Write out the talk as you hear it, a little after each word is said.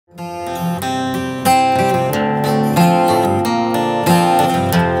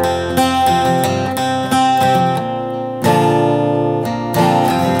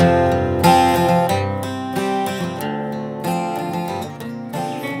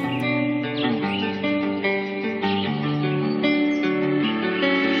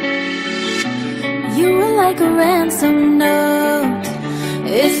like a ransom note.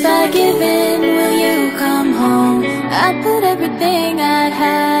 If I give in, will you come home? I'd put everything I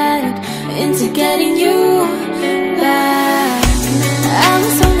had into getting you back. I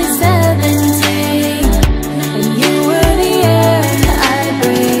was only 17, and you were the air I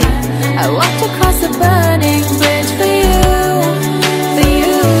breathed. I walked across the burning bridge for you, for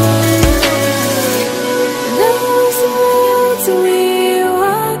you. Those roads we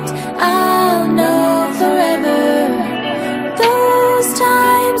walked, I'll know forever. Those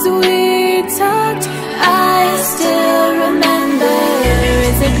times we talked, I still remember.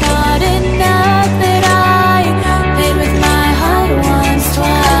 Is it not enough that I paid with my heart once,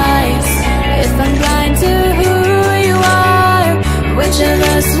 twice? If I'm blind to who you are, which of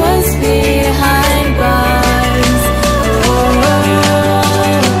us was behind bars? Oh,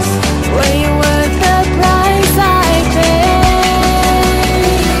 were you worth the price I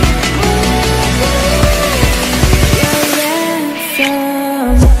paid? Your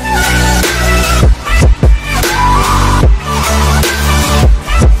ransom.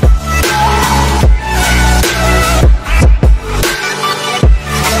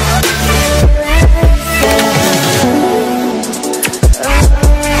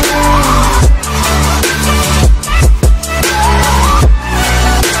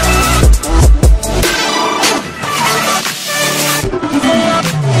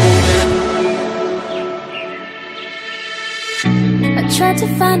 I tried to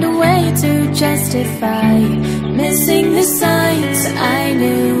find a way to justify missing the signs I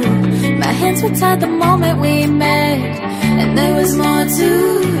knew. My hands were tied the moment we met, and there was more to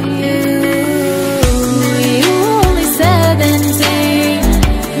you. You were only 17,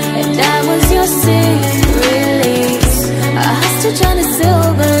 and I was your sick release, a hostage on a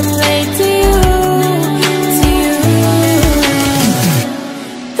silver plate to you, to you.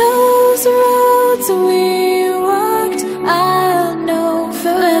 Those roads we walked, I'll know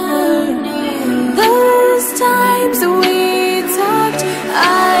forever. Those times we talked, I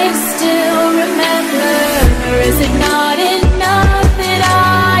still remember. Is it not enough that I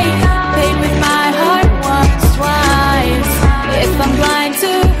paid with my heart once, twice? If I'm blind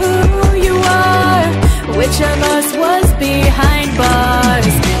to who you are, which of us was behind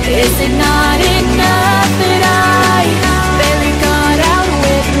bars? Is it not enough that I barely got out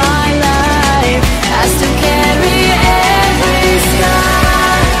with my life? I still carry every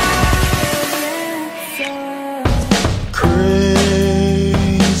scar.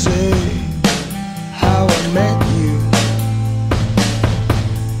 Crazy how I met you.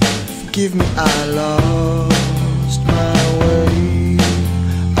 Forgive me, I lost my way.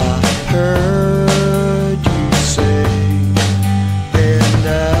 I heard you say, and I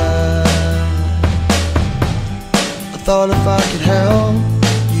thought if I could help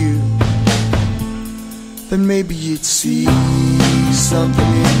you, then maybe you'd see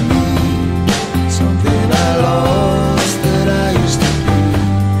something in me, something I lost that I used to be.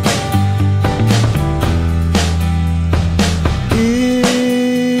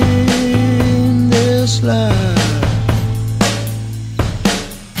 In this life,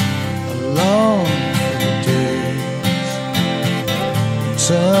 along for the days,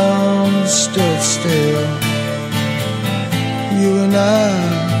 time stood still. You and I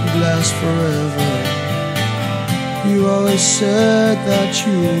would last forever. You always said that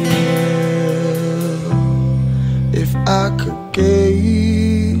you will. If I could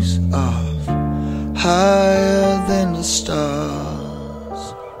gaze off higher than the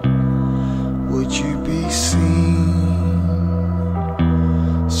stars, would you be seen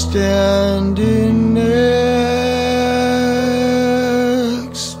standing next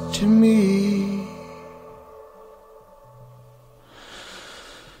to me?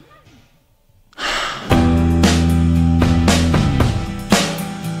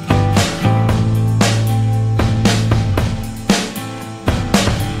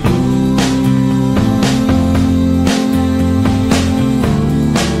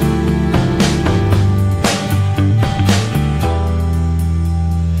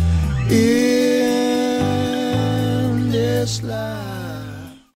 In this life.